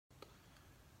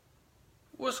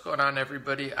What's going on,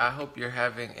 everybody? I hope you're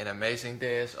having an amazing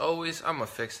day. As always, I'm gonna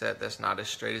fix that. That's not as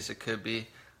straight as it could be.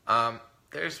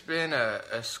 There's been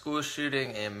a school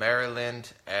shooting in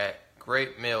Maryland at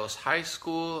Great Mills High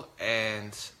School,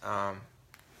 and I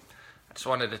just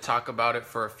wanted to talk about it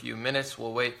for a few minutes.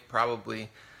 We'll wait probably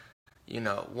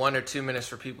 1 or 2 minutes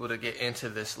for people to get into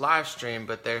this live stream,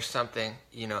 but there's something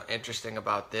interesting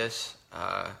about this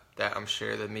that I'm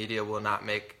sure the media will not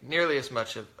make nearly as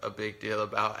much of a big deal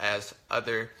about as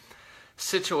other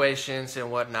situations and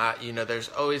whatnot. There's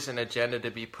always an agenda to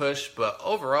be pushed, but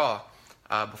overall,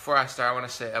 before I start, I want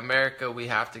to say, America, we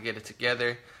have to get it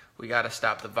together. We got to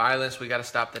stop the violence. We got to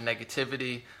stop the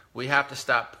negativity. We have to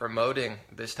stop promoting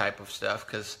this type of stuff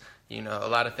because a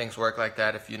lot of things work like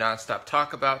that. If you nonstop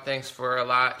talk about things for a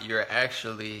lot, you're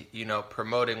actually,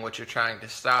 promoting what you're trying to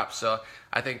stop. So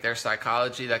I think there's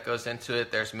psychology that goes into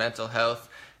it. There's mental health,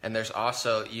 and there's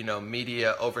also,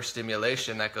 media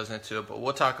overstimulation that goes into it. But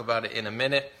we'll talk about it in a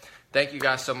minute. Thank you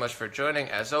guys so much for joining.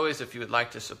 As always, if you would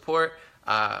like to support,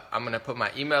 I'm going to put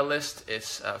my email list.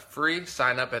 It's free.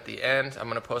 Sign up at the end. I'm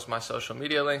going to post my social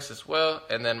media links as well,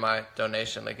 and then my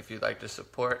donation link if you'd like to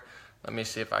support. Let me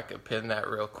see if I can pin that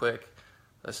real quick.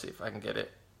 Let's see if I can get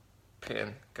it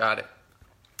pinned. Got it.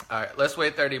 All right, let's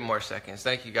wait 30 more seconds.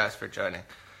 Thank you guys for joining.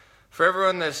 For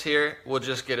everyone that's here, we'll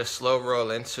just get a slow roll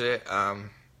into it.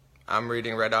 I'm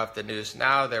reading right off the news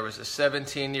now. There was a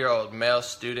 17-year-old male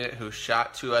student who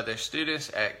shot 2 other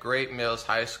students at Great Mills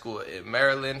High School in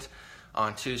Maryland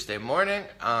on Tuesday morning.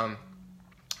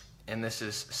 And this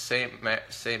is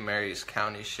St. Mary's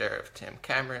County Sheriff Tim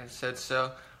Cameron said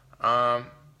so.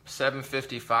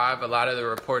 7:55, a lot of the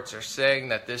reports are saying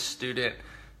that this student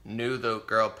knew the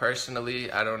girl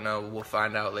personally. I don't know. We'll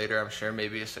find out later, I'm sure.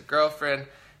 Maybe it's a girlfriend.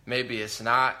 Maybe it's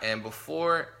not. And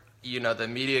before, the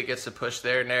media gets to push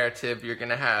their narrative, you're going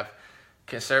to have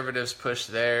conservatives push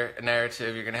their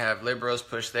narrative. You're going to have liberals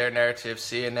push their narrative.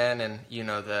 CNN and,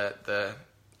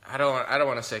 I don't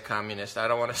want to say communist. I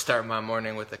don't want to start my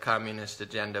morning with the communist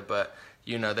agenda, but,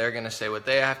 they're going to say what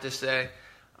they have to say.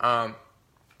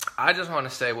 I just want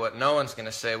to say what no one's going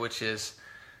to say, which is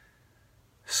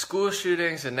school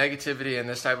shootings and negativity and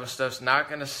this type of stuff's not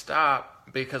going to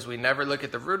stop because we never look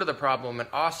at the root of the problem, and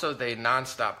also they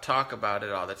nonstop talk about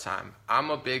it all the time.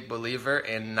 I'm a big believer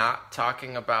in not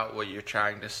talking about what you're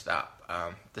trying to stop.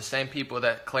 The same people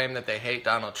that claim that they hate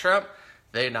Donald Trump,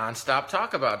 they nonstop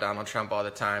talk about Donald Trump all the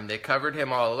time. They covered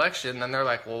him all election, then they're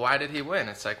like, well, why did he win?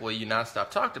 It's like, well, you nonstop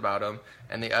talked about him,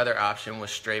 and the other option was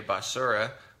straight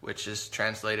basura, which is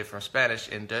translated from Spanish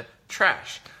into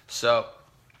trash. So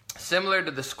similar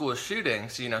to the school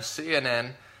shootings,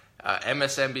 CNN,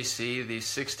 MSNBC, these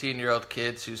 16-year-old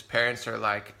kids whose parents are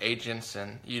like agents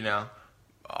and,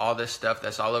 all this stuff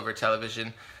that's all over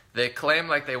television, they claim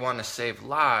like they want to save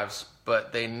lives,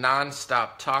 but they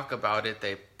nonstop talk about it.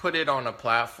 They put it on a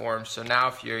platform. So now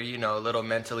if you're, a little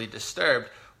mentally disturbed,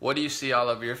 what do you see all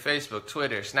over your Facebook,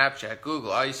 Twitter, Snapchat,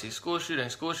 Google? All you see school shooting,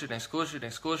 school shooting, school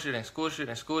shooting, school shooting, school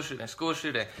shooting, school shooting, school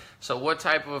shooting. So what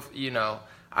type of,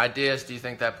 ideas do you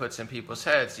think that puts in people's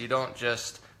heads? You don't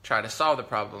just try to solve the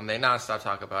problem. They nonstop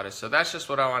talk about it. So that's just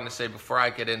what I wanted to say before I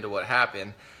get into what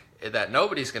happened that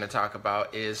nobody's going to talk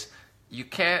about is you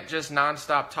can't just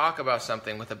nonstop talk about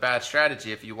something with a bad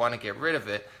strategy if you want to get rid of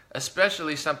it,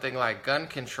 especially something like gun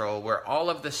control, where all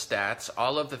of the stats,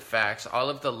 all of the facts, all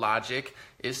of the logic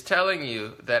is telling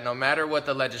you that no matter what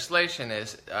the legislation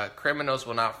is, criminals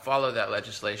will not follow that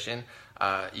legislation.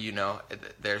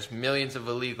 There's millions of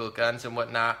illegal guns and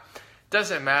whatnot.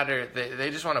 Doesn't matter. They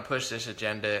just want to push this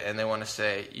agenda, and they want to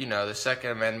say, the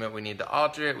Second Amendment, we need to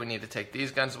alter it. We need to take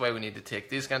these guns away. We need to take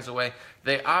these guns away.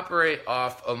 They operate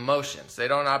off emotions. They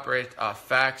don't operate off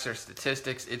facts or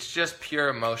statistics. It's just pure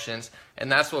emotions, and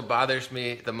that's what bothers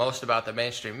me the most about the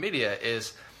mainstream media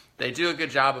is they do a good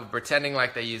job of pretending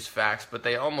like they use facts, but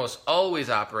they almost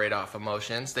always operate off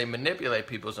emotions. They manipulate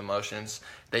people's emotions.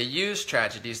 They use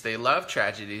tragedies. They love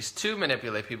tragedies to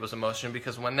manipulate people's emotion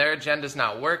because when their agenda's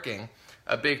not working,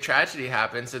 a big tragedy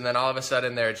happens, and then all of a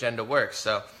sudden their agenda works.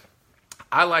 So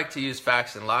I like to use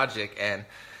facts and logic, and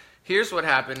here's what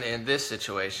happened in this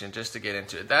situation, just to get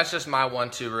into it. That's just my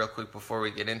 1-2 real quick before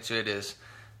we get into it is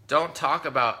don't talk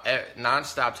about,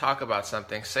 nonstop talk about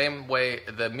something. Same way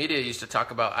the media used to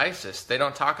talk about ISIS. They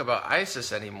don't talk about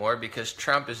ISIS anymore because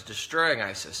Trump is destroying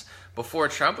ISIS. Before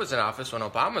Trump was in office, when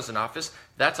Obama was in office,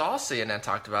 that's all CNN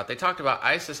talked about. They talked about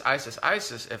ISIS, ISIS,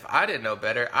 ISIS. If I didn't know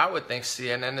better, I would think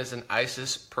CNN is an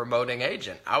ISIS promoting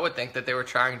agent. I would think that they were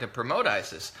trying to promote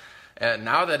ISIS. And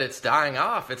now that it's dying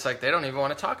off, it's like they don't even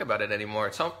want to talk about it anymore.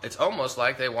 It's almost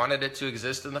like they wanted it to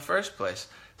exist in the first place.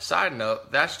 Side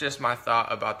note, that's just my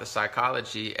thought about the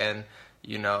psychology and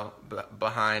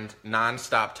behind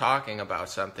nonstop talking about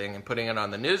something and putting it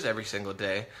on the news every single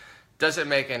day doesn't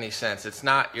make any sense.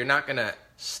 You're not going to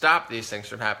stop these things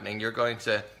from happening. You're going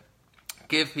to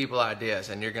give people ideas,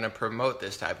 and you're going to promote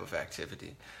this type of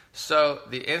activity. So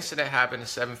the incident happened at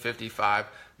 7:55.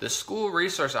 The school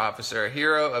resource officer, a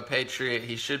hero, a patriot,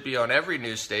 he should be on every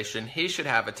news station. He should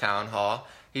have a town hall.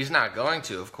 He's not going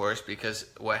to, of course, because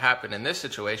what happened in this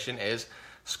situation is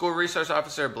school resource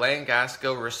officer Blaine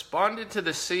Gaskill responded to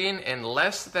the scene in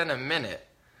less than a minute.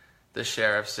 The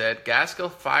sheriff said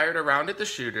Gaskill fired around at the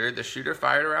shooter. The shooter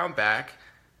fired around back.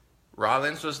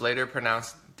 Rollins was later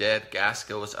pronounced dead.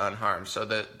 Gaskill was unharmed.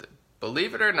 So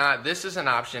believe it or not, this is an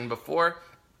option. Before,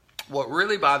 what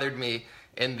really bothered me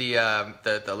in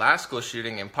the last school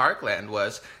shooting in Parkland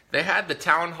was they had the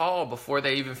town hall before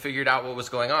they even figured out what was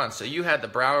going on. So you had the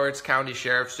Broward County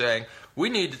Sheriff saying, we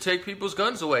need to take people's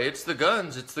guns away. It's the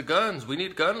guns. It's the guns. We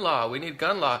need gun law. We need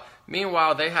gun law.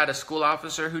 Meanwhile, they had a school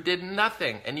officer who did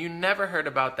nothing. And you never heard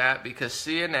about that because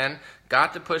CNN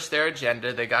got to push their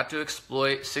agenda. They got to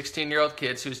exploit 16-year-old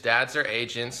kids whose dads are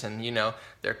agents and,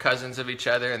 they're cousins of each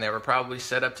other. And they were probably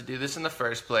set up to do this in the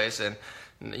first place. And,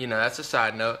 that's a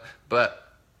side note. But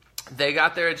they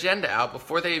got their agenda out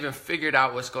before they even figured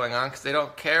out what's going on because they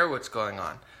don't care what's going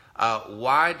on.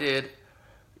 Why did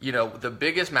the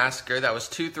biggest massacre that was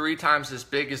 2-3 times as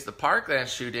big as the Parkland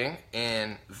shooting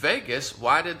in Vegas,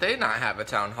 why did they not have a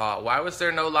town hall? Why was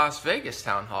there no Las Vegas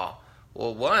town hall?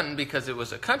 Well, one, because it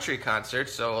was a country concert,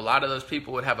 so a lot of those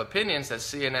people would have opinions that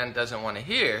CNN doesn't want to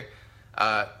hear.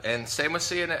 And same with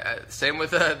CNN, same with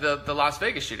the Las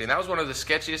Vegas shooting. That was one of the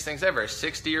sketchiest things ever. A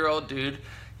 60-year-old dude,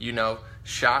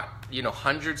 shot,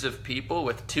 hundreds of people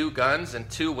with 2 guns and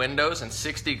 2 windows and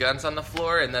 60 guns on the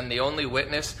floor. And then the only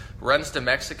witness runs to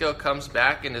Mexico, comes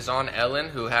back, and is on Ellen,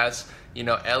 who has,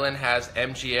 Ellen has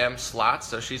MGM slots,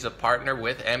 so she's a partner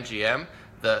with MGM,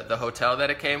 the hotel that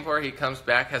it came for. He comes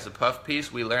back, has a puff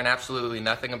piece. We learn absolutely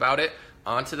nothing about it.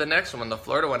 On to the next one. The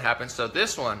Florida one happens. So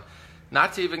this one,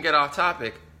 not to even get off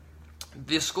topic,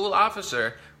 the school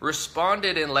officer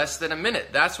responded in less than a minute.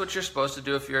 That's what you're supposed to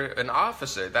do if you're an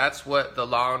officer. That's what the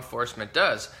law enforcement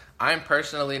does. I'm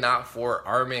personally not for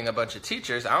arming a bunch of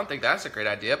teachers. I don't think that's a great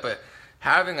idea, but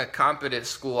having a competent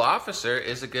school officer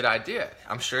is a good idea.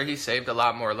 I'm sure he saved a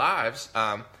lot more lives.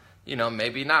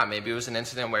 Maybe not. Maybe it was an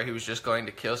incident where he was just going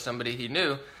to kill somebody he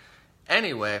knew.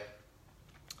 Anyway,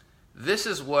 this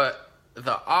is what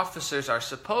the officers are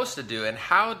supposed to do, and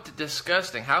how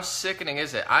disgusting, how sickening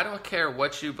is it? I don't care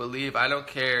what you believe. I don't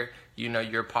care,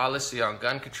 your policy on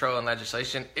gun control and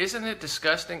legislation. Isn't it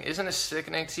disgusting? Isn't it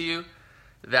sickening to you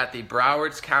that the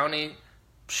Broward County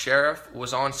Sheriff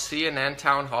was on CNN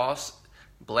town halls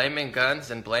blaming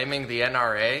guns and blaming the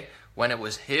NRA when it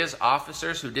was his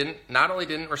officers who not only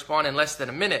didn't respond in less than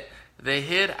a minute, they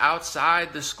hid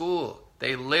outside the school.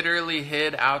 They literally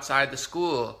hid outside the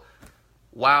school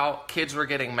while kids were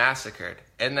getting massacred.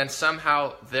 And then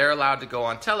somehow they're allowed to go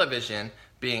on television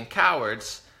being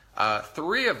cowards.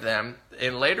 3 of them,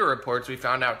 in later reports, we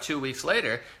found out 2 weeks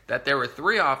later that there were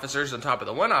 3 officers on top of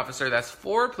the 1 officer. That's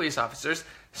 4 police officers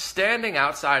standing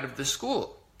outside of the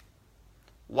school.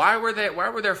 Why were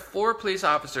there 4 police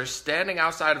officers standing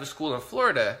outside of a school in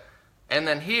Florida? And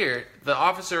then here, the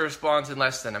officer responds in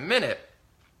less than a minute,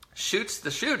 shoots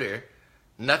the shooter,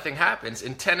 nothing happens.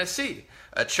 In Tennessee,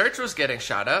 a church was getting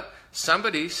shot up.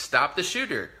 Somebody stopped the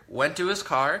shooter, went to his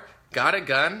car, got a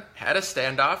gun, had a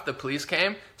standoff. The police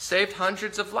came, saved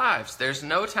hundreds of lives. There's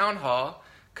no town hall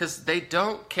because they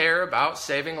don't care about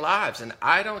saving lives. And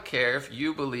I don't care if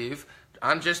you believe,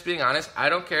 I'm just being honest, I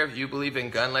don't care if you believe in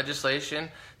gun legislation,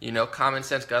 common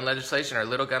sense gun legislation or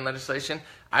little gun legislation.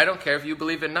 I don't care if you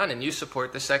believe in none and you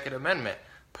support the Second Amendment.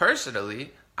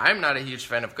 Personally, I'm not a huge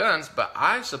fan of guns, but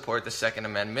I support the Second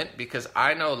Amendment because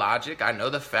I know logic, I know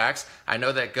the facts, I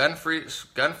know that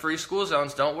gun-free school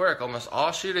zones don't work. Almost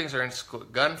all shootings are in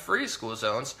gun-free school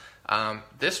zones.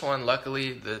 This one,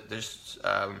 luckily, the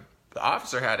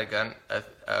officer had a gun.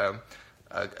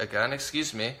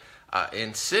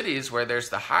 In cities where there's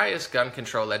the highest gun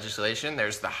control legislation,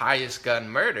 there's the highest gun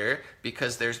murder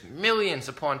because there's millions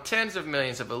upon tens of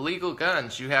millions of illegal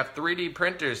guns. You have 3D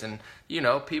printers and,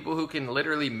 people who can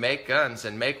literally make guns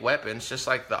and make weapons, just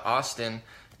like the Austin,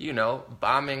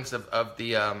 bombings of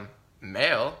the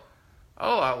mail.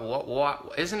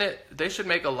 Isn't it? They should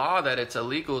make a law that it's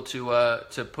illegal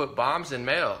to put bombs in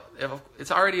mail.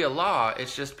 It's already a law.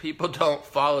 It's just people don't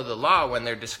follow the law when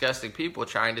they're disgusting people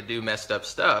trying to do messed up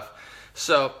stuff.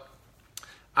 So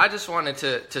I just wanted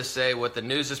to say what the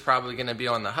news is probably going to be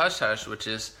on the hush hush, which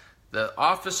is The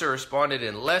officer responded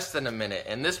in less than a minute,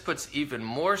 and this puts even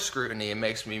more scrutiny and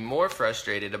makes me more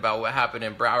frustrated about what happened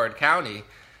in Broward County.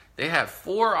 They had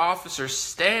 4 officers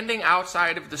standing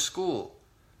outside of the school.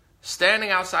 Standing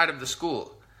outside of the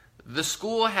school. The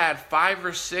school had 5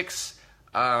 or 6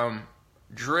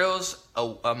 drills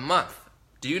a month.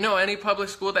 Do you know any public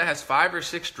school that has 5 or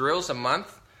 6 drills a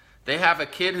month? They have a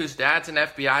kid whose dad's an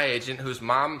FBI agent, whose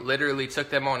mom literally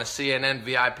took them on a CNN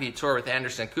VIP tour with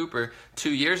Anderson Cooper 2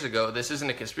 years ago. This isn't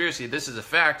a conspiracy. This is a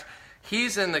fact.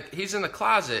 He's in the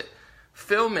closet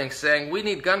filming, saying we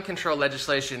need gun control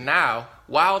legislation now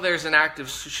while there's an active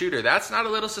shooter. That's not a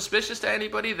little suspicious to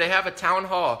anybody. They have a town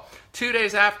hall 2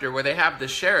 days after where they have the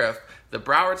sheriff, the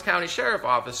Broward County Sheriff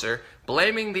Officer,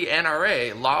 blaming the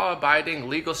NRA, law-abiding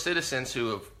legal citizens who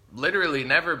have literally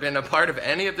never been a part of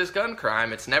any of this gun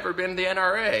crime. It's never been the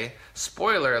NRA.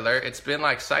 Spoiler alert, it's been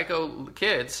like psycho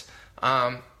kids.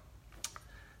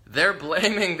 They're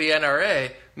blaming the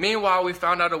NRA. Meanwhile, we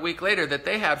found out a week later that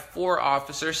they had 4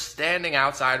 officers standing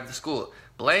outside of the school.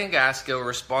 Blaine Gaskill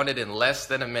responded in less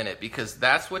than a minute, because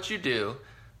that's what you do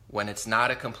when it's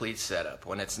not a complete setup,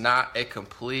 when it's not a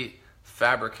complete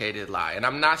fabricated lie. And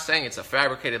I'm not saying it's a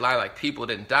fabricated lie like people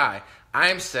didn't die.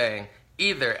 I'm saying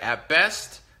either at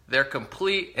best they're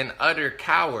complete and utter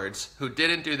cowards who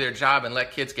didn't do their job and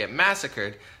let kids get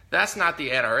massacred. That's not the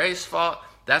NRA's fault.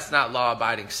 That's not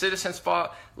law-abiding citizens'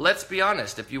 fault. Let's be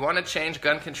honest. If you want to change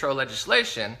gun control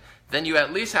legislation, then you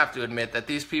at least have to admit that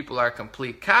these people are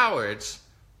complete cowards,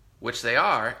 which they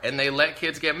are, and they let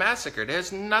kids get massacred. It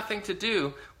has nothing to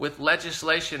do with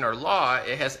legislation or law.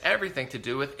 It has everything to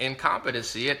do with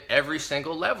incompetency at every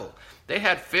single level. They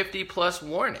had 50-plus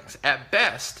warnings. At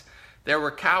best, they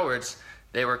were cowards,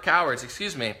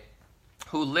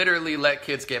 who literally let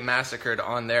kids get massacred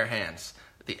on their hands.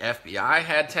 The FBI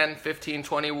had 10, 15,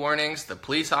 20 warnings. The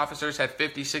police officers had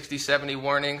 50, 60, 70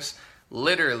 warnings.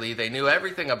 Literally, they knew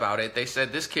everything about it. They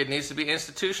said this kid needs to be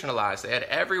institutionalized. They had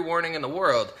every warning in the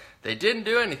world. They didn't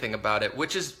do anything about it,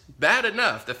 which is bad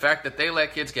enough, the fact that they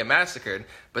let kids get massacred.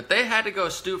 But they had to go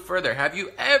a stoop further. Have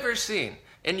you ever seen,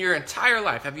 in your entire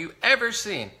life, have you ever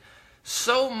seen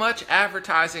so much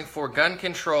advertising for gun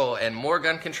control and more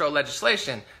gun control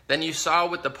legislation than you saw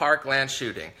with the Parkland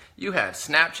shooting? You had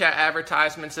Snapchat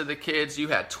advertisements of the kids. You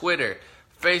had Twitter,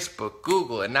 Facebook,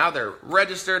 Google, and now they're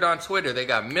registered on Twitter. They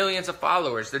got millions of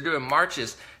followers. They're doing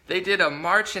marches. They did a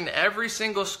march in every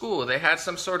single school. They had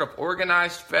some sort of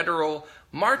organized federal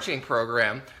marching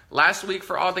program last week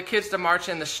for all the kids to march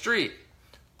in the street.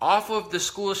 Off of the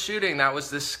school shooting, that was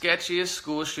the sketchiest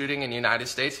school shooting in United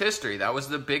States history. That was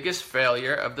the biggest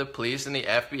failure of the police and the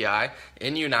FBI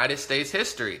in United States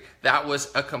history. That was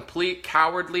a complete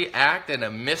cowardly act and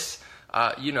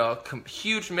a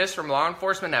huge miss from law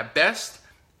enforcement at best,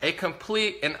 a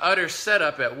complete and utter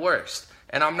setup at worst.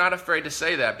 And I'm not afraid to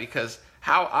say that, because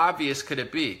how obvious could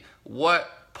it be? What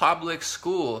public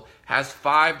school has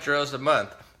 5 drills a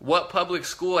month? What public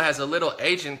school has a little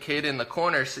agent kid in the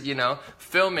corner,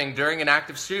 filming during an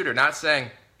active shooter, not saying,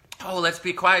 oh, let's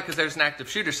be quiet because there's an active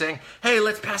shooter, saying, hey,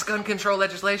 let's pass gun control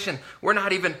legislation.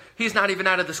 He's not even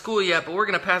out of the school yet, but we're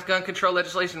going to pass gun control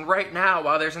legislation right now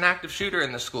while there's an active shooter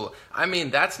in the school. I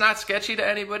mean, that's not sketchy to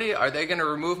anybody. Are they going to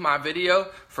remove my video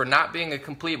for not being a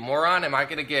complete moron? Am I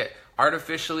going to get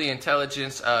artificially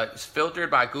intelligence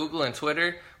filtered by Google and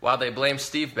Twitter while they blame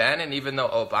Steve Bannon, even though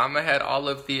Obama had all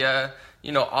of the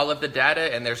all of the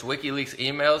data, and there's WikiLeaks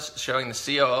emails showing the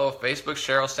COO of Facebook,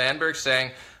 Sheryl Sandberg,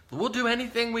 saying, we'll do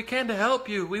anything we can to help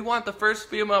you. We want the first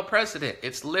female president.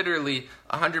 It's literally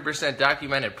 100%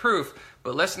 documented proof,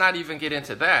 but let's not even get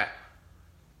into that.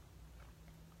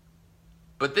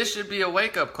 But this should be a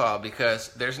wake-up call, because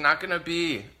there's not going to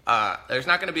be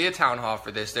a town hall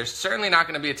for this. There's certainly not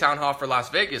going to be a town hall for Las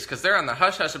Vegas, because they're on the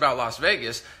hush-hush about Las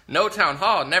Vegas. No town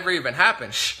hall, never even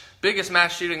happened. Biggest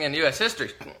mass shooting in U.S.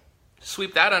 history.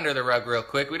 Sweep that under the rug real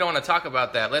quick. We don't want to talk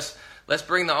about that. Let's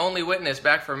bring the only witness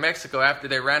back from Mexico after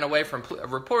they ran away from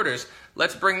reporters.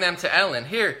 Let's bring them to Ellen.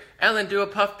 Here, Ellen, do a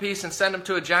puff piece and send them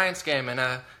to a Giants game,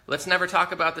 and let's never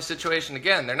talk about the situation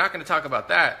again. They're not going to talk about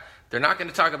that. They're not going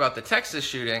to talk about the Texas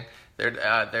shooting.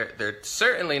 They're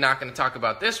certainly not going to talk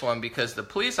about this one, because the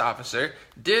police officer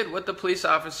did what the police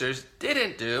officers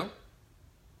didn't do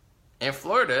in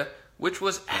Florida, which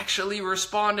was actually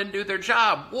respond and do their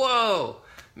job. Whoa!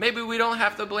 Maybe we don't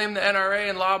have to blame the NRA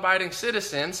and law-abiding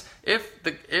citizens if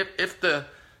the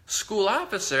school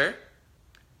officer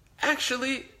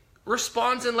actually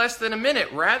responds in less than a minute,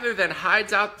 rather than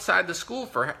hides outside the school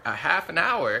for a half an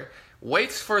hour,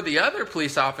 waits for the other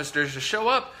police officers to show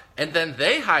up, and then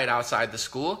they hide outside the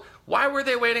school. Why were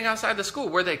they waiting outside the school?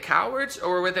 Were they cowards,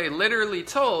 or were they literally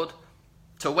told,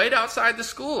 to wait outside the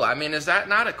school. I mean, is that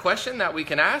not a question that we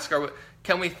can ask? Or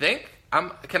can we think?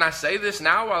 Can I say this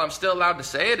now while I'm still allowed to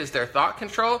say it? Is there thought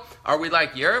control? Are we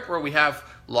like Europe where we have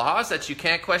laws that you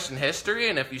can't question history,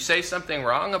 and if you say something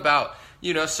wrong about,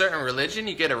 certain religion,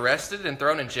 you get arrested and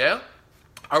thrown in jail?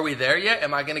 Are we there yet?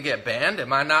 Am I going to get banned?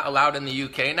 Am I not allowed in the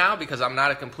UK now because I'm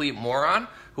not a complete moron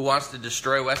who wants to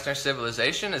destroy Western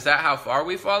civilization? Is that how far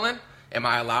we've fallen? Am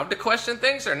I allowed to question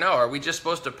things or no? Are we just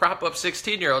supposed to prop up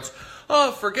 16-year-olds?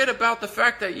 Oh, forget about the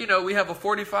fact that, we have a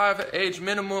 45 age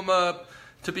minimum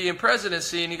to be in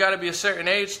presidency, and you got to be a certain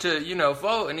age to,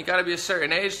 vote, and you got to be a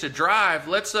certain age to drive.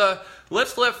 Let's let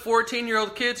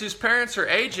 14-year-old kids whose parents are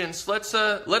agents, let's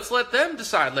let them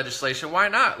decide legislation. Why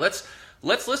not? Let's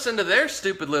listen to their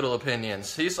stupid little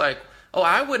opinions. He's like, oh,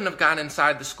 I wouldn't have gone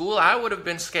inside the school. I would have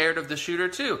been scared of the shooter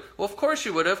too. Well, of course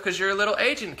you would have, because you're a little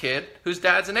agent kid whose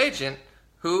dad's an agent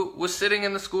who was sitting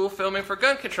in the school filming for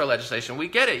gun control legislation. We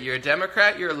get it. You're a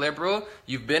Democrat. You're a liberal.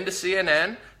 You've been to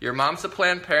CNN. Your mom's a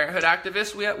Planned Parenthood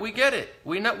activist. We get it.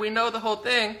 We know the whole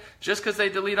thing. Just because they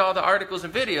delete all the articles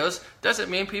and videos doesn't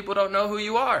mean people don't know who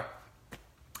you are.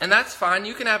 And that's fine.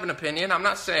 You can have an opinion. I'm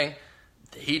not saying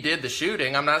he did the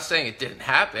shooting. I'm not saying it didn't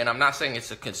happen. I'm not saying it's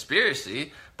a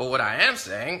conspiracy. But what I am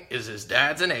saying is his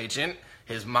dad's an agent.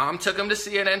 His mom took him to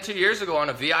CNN 2 years ago on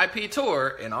a VIP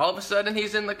tour, and all of a sudden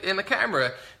he's in the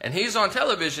camera, and he's on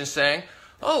television saying,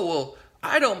 oh, well,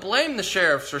 I don't blame the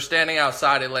sheriffs for standing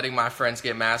outside and letting my friends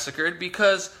get massacred,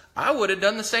 because I would have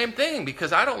done the same thing,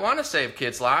 because I don't want to save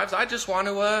kids' lives. I just want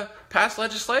to pass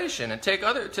legislation and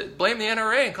blame the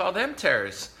NRA and call them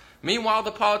terrorists. Meanwhile,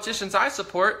 the politicians I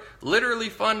support literally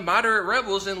fund moderate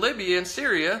rebels in Libya and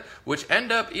Syria, which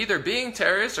end up either being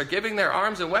terrorists or giving their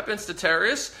arms and weapons to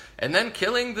terrorists, and then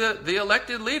killing the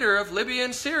elected leader of Libya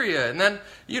and Syria. And then,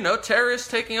 terrorists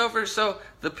taking over. So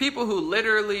the people who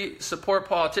literally support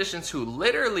politicians who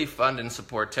literally fund and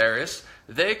support terrorists,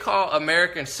 they call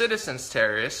American citizens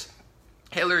terrorists.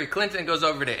 Hillary Clinton goes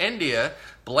over to India,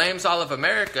 blames all of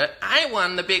America. I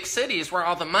won the big cities where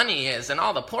all the money is, and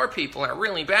all the poor people are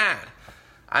really bad.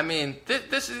 I mean,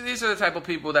 these are the type of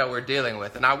people that we're dealing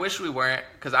with, and I wish we weren't,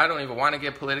 because I don't even want to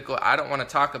get political. I don't want to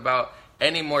talk about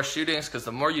any more shootings, because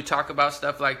the more you talk about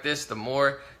stuff like this, the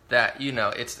more that,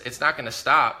 it's not going to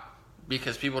stop,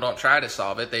 because people don't try to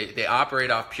solve it. They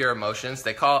operate off pure emotions.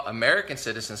 They call American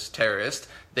citizens terrorists.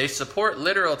 They support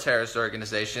literal terrorist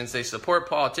organizations. They support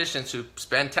politicians who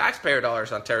spend taxpayer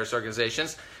dollars on terrorist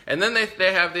organizations. And then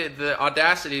they have the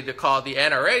audacity to call the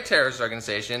NRA terrorist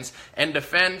organizations and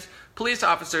defend police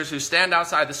officers who stand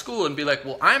outside the school and be like,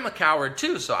 well, I'm a coward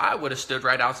too, so I would have stood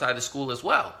right outside the school as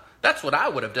well. That's what I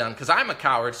would have done, because I'm a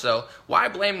coward, so why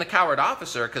blame the coward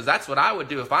officer? Because that's what I would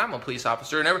do if I'm a police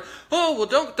officer. And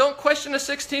don't question a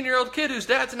 16-year-old kid whose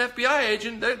dad's an FBI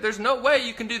agent. There's no way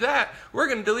you can do that. We're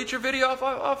going to delete your video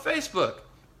off Facebook.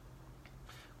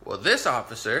 Well, this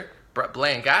officer,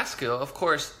 Blaine Gaskill, of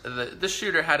course, the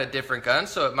shooter had a different gun,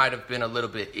 so it might have been a little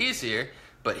bit easier,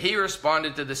 but he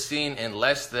responded to the scene in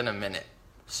less than a minute.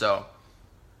 So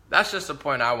that's just a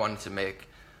point I wanted to make.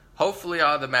 Hopefully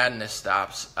all the madness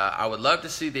stops. I would love to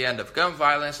see the end of gun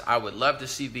violence. I would love to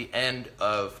see the end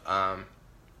of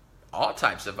all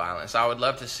types of violence. I would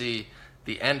love to see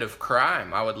the end of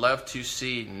crime. I would love to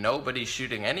see nobody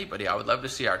shooting anybody. I would love to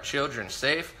see our children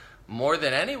safe more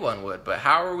than anyone would. But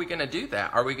how are we going to do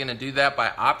that? Are we going to do that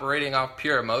by operating off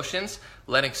pure emotions,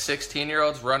 letting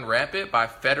 16-year-olds run rampant, by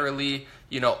federally,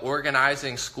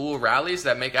 organizing school rallies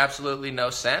that make absolutely no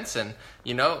sense, and,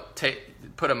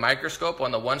 put a microscope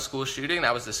on the one school shooting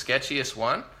that was the sketchiest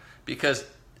one? Because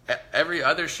every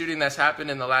other shooting that's happened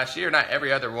in the last year, not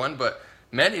every other one, but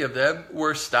many of them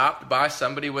were stopped by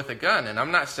somebody with a gun. And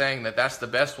I'm not saying that that's the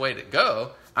best way to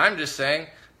go. I'm just saying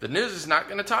the news is not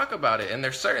going to talk about it, and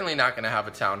they're certainly not going to have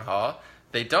a town hall.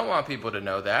 They don't want people to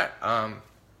know that.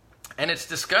 And it's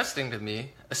disgusting to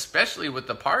me, especially with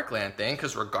the Parkland thing,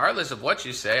 because regardless of what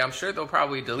you say, I'm sure they'll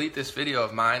probably delete this video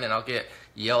of mine and I'll get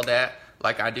yelled at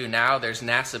like I do now. There's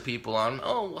NASA people on,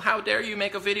 oh, how dare you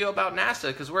make a video about NASA,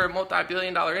 because we're a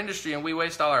multi-billion-dollar industry and we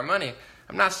waste all our money.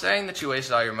 I'm not saying that you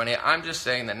wasted all your money. I'm just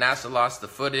saying that NASA lost the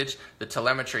footage, the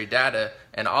telemetry data,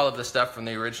 and all of the stuff from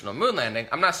the original moon landing.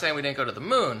 I'm not saying we didn't go to the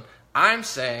moon. I'm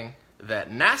saying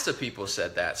that NASA people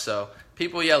said that. So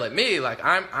people yell at me like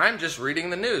I'm just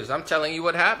reading the news. I'm telling you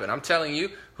what happened. I'm telling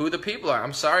you who the people are.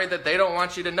 I'm sorry that they don't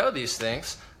want you to know these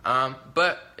things.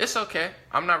 But it's okay.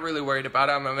 I'm not really worried about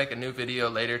it. I'm going to make a new video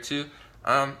later too.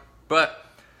 But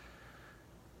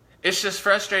It's just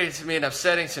frustrating to me and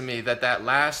upsetting to me that that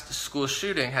last school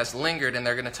shooting has lingered, and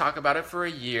they're going to talk about it for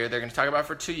a year. They're going to talk about it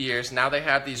for 2 years. Now they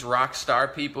have these rock star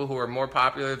people who are more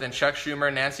popular than Chuck Schumer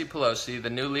and Nancy Pelosi.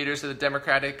 The new leaders of the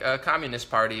Democratic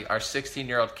Communist Party are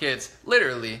 16-year-old kids.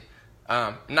 Literally,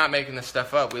 not making this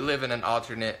stuff up. We live in an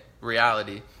alternate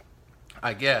reality,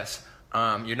 I guess.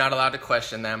 You're not allowed to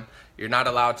question them. You're not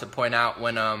allowed to point out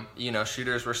when,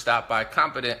 shooters were stopped by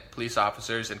competent police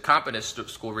officers and competent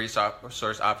school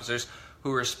resource officers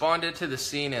who responded to the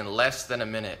scene in less than a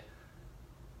minute.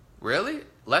 Really?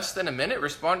 Less than a minute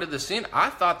responded to the scene? I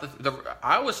thought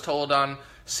I was told on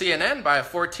CNN by a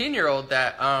 14-year-old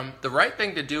that the right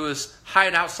thing to do is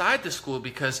hide outside the school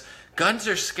because guns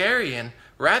are scary, and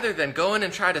rather than go in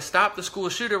and try to stop the school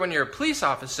shooter when you're a police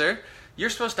officer,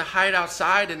 you're supposed to hide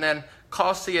outside and then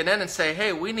call CNN and say,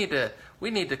 hey, we need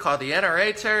to call the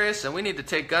NRA terrorists, and we need to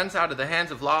take guns out of the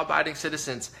hands of law-abiding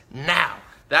citizens now.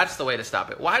 That's the way to stop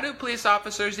it. Why do police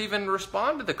officers even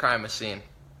respond to the crime scene?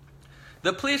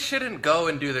 The police shouldn't go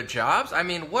and do their jobs. I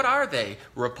mean, what are they?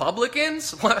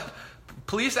 Republicans? What?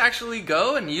 Police actually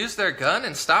go and use their gun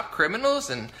and stop criminals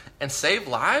and save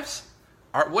lives?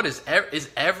 Is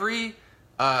every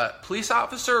police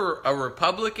officer a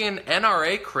Republican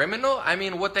NRA criminal? I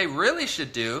mean, what they really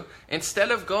should do,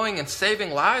 instead of going and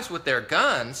saving lives with their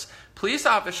guns, police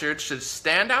officers should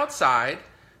stand outside.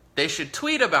 They should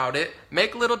tweet about it,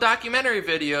 make little documentary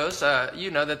videos,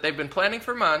 that they've been planning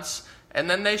for months, and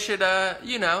then they should,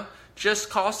 just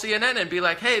call CNN and be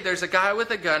like, hey, there's a guy with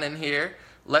a gun in here.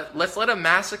 Let's let him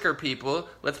massacre people.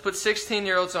 Let's put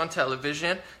 16-year-olds on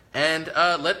television. And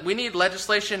we need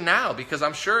legislation now, because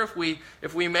I'm sure if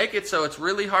we make it so it's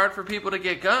really hard for people to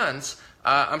get guns,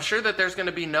 I'm sure that there's going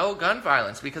to be no gun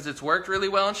violence, because it's worked really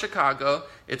well in Chicago,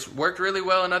 it's worked really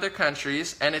well in other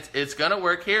countries, and it's going to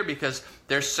work here because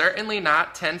there's certainly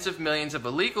not tens of millions of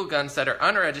illegal guns that are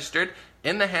unregistered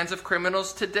in the hands of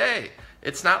criminals today.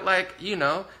 It's not like,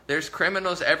 there's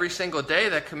criminals every single day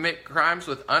that commit crimes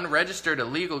with unregistered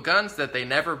illegal guns that they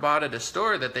never bought at a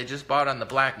store, that they just bought on the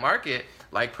black market.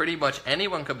 Like, pretty much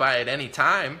anyone could buy at any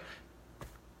time.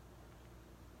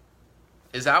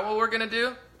 Is that what we're going to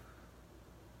do?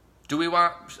 Do we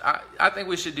want... I think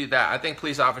we should do that. I think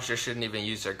police officers shouldn't even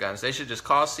use their guns. They should just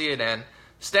call CNN,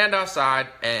 stand outside,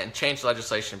 and change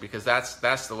legislation, because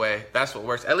that's the way. That's what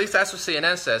works. At least that's what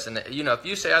CNN says. And, if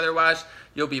you say otherwise,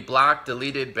 you'll be blocked,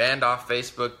 deleted, banned off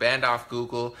Facebook, banned off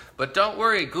Google. But don't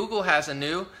worry, Google has a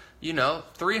new...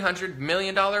 $300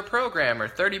 million program or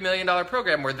 $30 million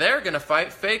program where they're going to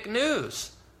fight fake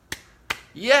news.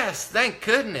 Yes, thank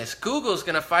goodness. Google's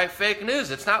going to fight fake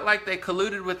news. It's not like they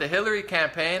colluded with the Hillary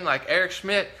campaign, like Eric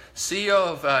Schmidt, CEO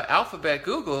of Alphabet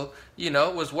Google,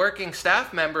 was working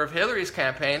staff member of Hillary's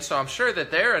campaign, so I'm sure that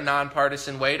they're a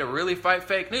nonpartisan way to really fight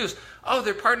fake news. Oh,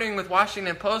 they're partnering with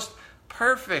Washington Post.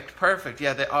 Perfect.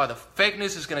 Yeah, the fake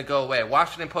news is going to go away.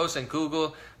 Washington Post and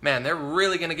Google, man, they're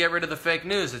really going to get rid of the fake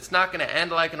news. It's not going to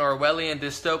end like an Orwellian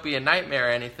dystopian nightmare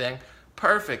or anything.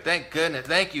 Perfect. Thank goodness.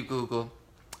 Thank you, Google.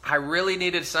 I really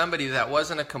needed somebody that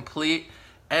wasn't a complete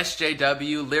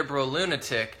SJW liberal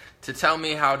lunatic to tell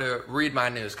me how to read my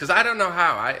news. Because I don't know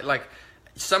how.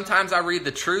 Sometimes I read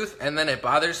the truth and then it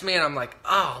bothers me and I'm like,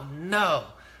 oh no.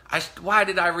 Why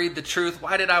did I read the truth?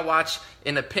 Why did I watch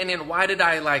an opinion? Why did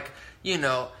I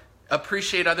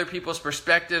appreciate other people's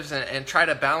perspectives and try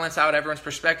to balance out everyone's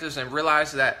perspectives and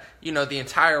realize that, the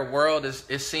entire world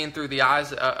is seen through the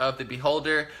eyes of the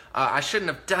beholder. I shouldn't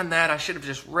have done that. I should have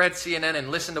just read CNN and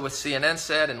listened to what CNN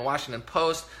said and Washington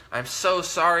Post. I'm so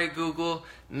sorry, Google.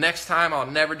 Next time, I'll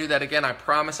never do that again. I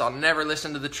promise I'll never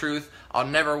listen to the truth. I'll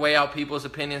never weigh out people's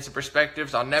opinions and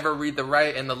perspectives. I'll never read the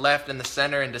right and the left and the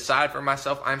center and decide for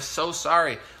myself. I'm so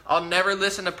sorry. I'll never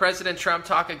listen to President Trump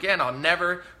talk again. I'll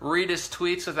never read his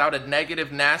tweets without a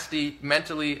negative, nasty,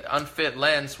 mentally unfit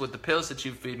lens with the pills that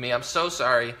you feed me. I'm so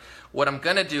sorry. What I'm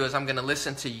going to do is I'm going to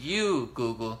listen to you,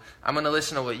 Google. I'm going to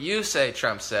listen to what you say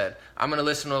Trump said. I'm going to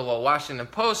listen to what Washington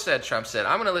Post said Trump said.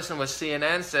 I'm going to listen to what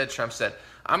CNN said Trump said.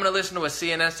 I'm going to listen to what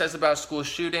CNN says about school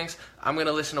shootings. I'm going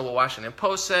to listen to what Washington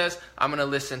Post says. I'm going to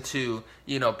listen to,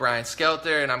 Brian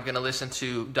Skelter, and I'm going to listen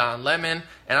to Don Lemon,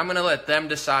 and I'm going to let them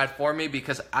decide for me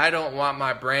because I don't want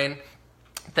my brain.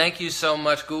 Thank you so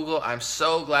much, Google. I'm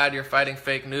so glad you're fighting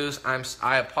fake news.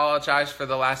 I apologize for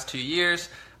the last 2 years.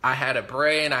 I had a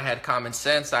brain, I had common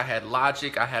sense, I had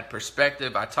logic, I had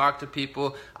perspective, I talked to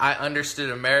people, I understood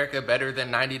America better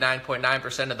than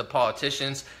 99.9% of the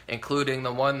politicians, including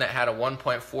the one that had a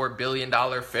 $1.4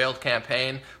 billion failed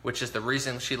campaign, which is the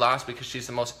reason she lost because she's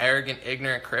the most arrogant,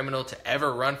 ignorant criminal to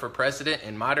ever run for president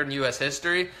in modern U.S.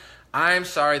 history. I'm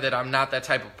sorry that I'm not that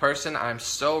type of person. I'm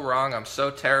so wrong. I'm so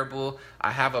terrible.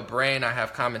 I have a brain. I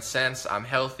have common sense. I'm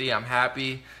healthy. I'm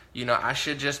happy. I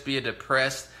should just be a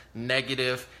depressed,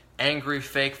 negative, angry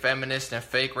fake feminist and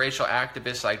fake racial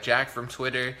activist like Jack from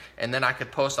Twitter, and then I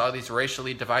could post all these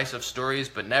racially divisive stories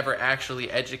but never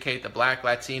actually educate the Black,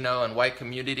 Latino, and white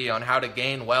community on how to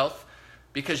gain wealth,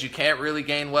 because you can't really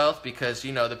gain wealth because,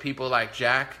 the people like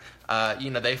Jack,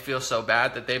 they feel so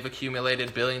bad that they've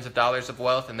accumulated billions of dollars of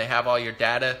wealth and they have all your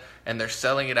data and they're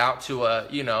selling it out to,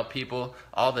 people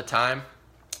all the time.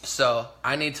 So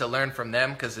I need to learn from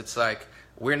them because it's like,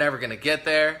 we're never going to get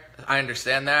there. I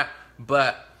understand that.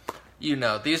 But,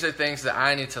 these are things that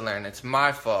I need to learn. It's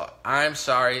my fault. I'm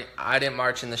sorry. I didn't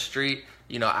march in the street.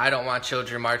 I don't want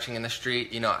children marching in the street.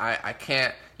 I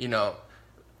can't,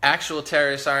 actual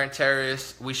terrorists aren't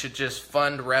terrorists. We should just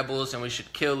fund rebels and we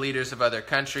should kill leaders of other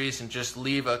countries and just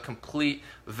leave a complete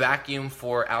vacuum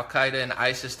for Al-Qaeda and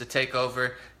ISIS to take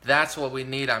over. That's what we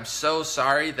need. I'm so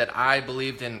sorry that I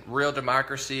believed in real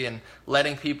democracy and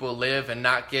letting people live and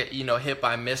not get, hit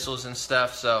by missiles and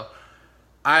stuff. So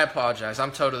I apologize.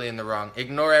 I'm totally in the wrong.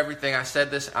 Ignore everything. I said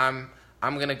this. I'm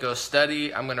going to go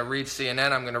study. I'm going to read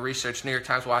CNN. I'm going to research New York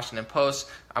Times, Washington Post.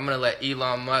 I'm going to let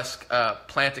Elon Musk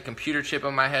plant a computer chip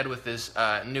in my head with his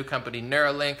new company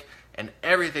Neuralink, and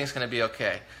everything's going to be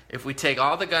okay. If we take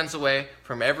all the guns away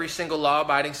from every single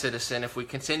law-abiding citizen, if we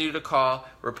continue to call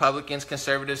Republicans,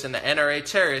 conservatives, and the NRA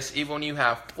terrorists, even when you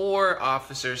have 4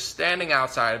 officers standing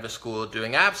outside of a school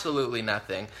doing absolutely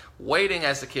nothing, waiting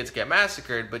as the kids get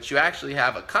massacred, but you actually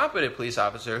have a competent police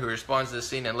officer who responds to the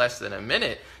scene in less than a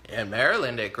minute in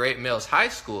Maryland at Great Mills High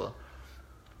School,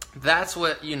 that's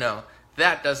what,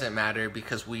 that doesn't matter,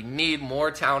 because we need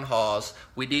more town halls.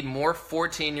 We need more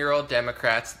 14-year-old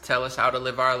Democrats to tell us how to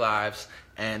live our lives.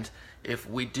 And if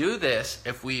we do this,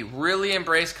 if we really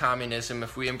embrace communism,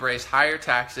 if we embrace higher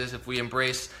taxes, if we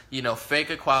embrace, fake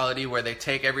equality where they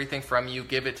take everything from you,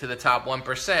 give it to the top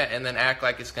 1%, and then act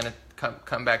like it's going to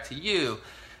come back to you,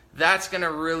 that's going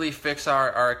to really fix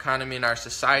our economy and our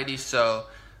society. So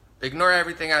ignore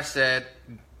everything I said.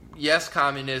 Yes,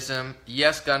 communism.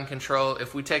 Yes, gun control.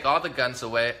 If we take all the guns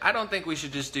away, I don't think we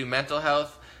should just do mental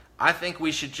health. I think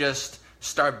we should just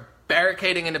start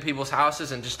barricading into people's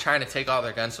houses and just trying to take all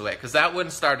their guns away, because that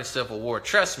wouldn't start a civil war.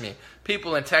 Trust me,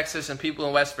 people in Texas and people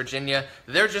in West Virginia,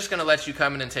 they're just going to let you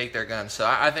come in and take their guns. So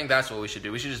I think that's what we should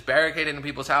do. We should just barricade into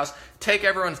people's house, take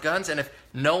everyone's guns, and if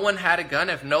no one had a gun,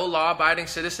 if no law-abiding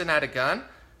citizen had a gun,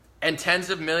 and tens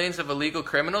of millions of illegal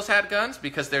criminals had guns,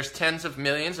 because there's tens of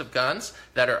millions of guns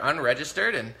that are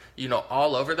unregistered and,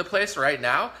 all over the place right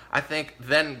now, I think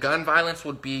then gun violence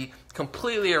would be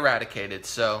completely eradicated.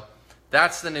 So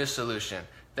that's the new solution.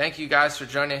 Thank you guys for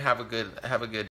joining. Have a good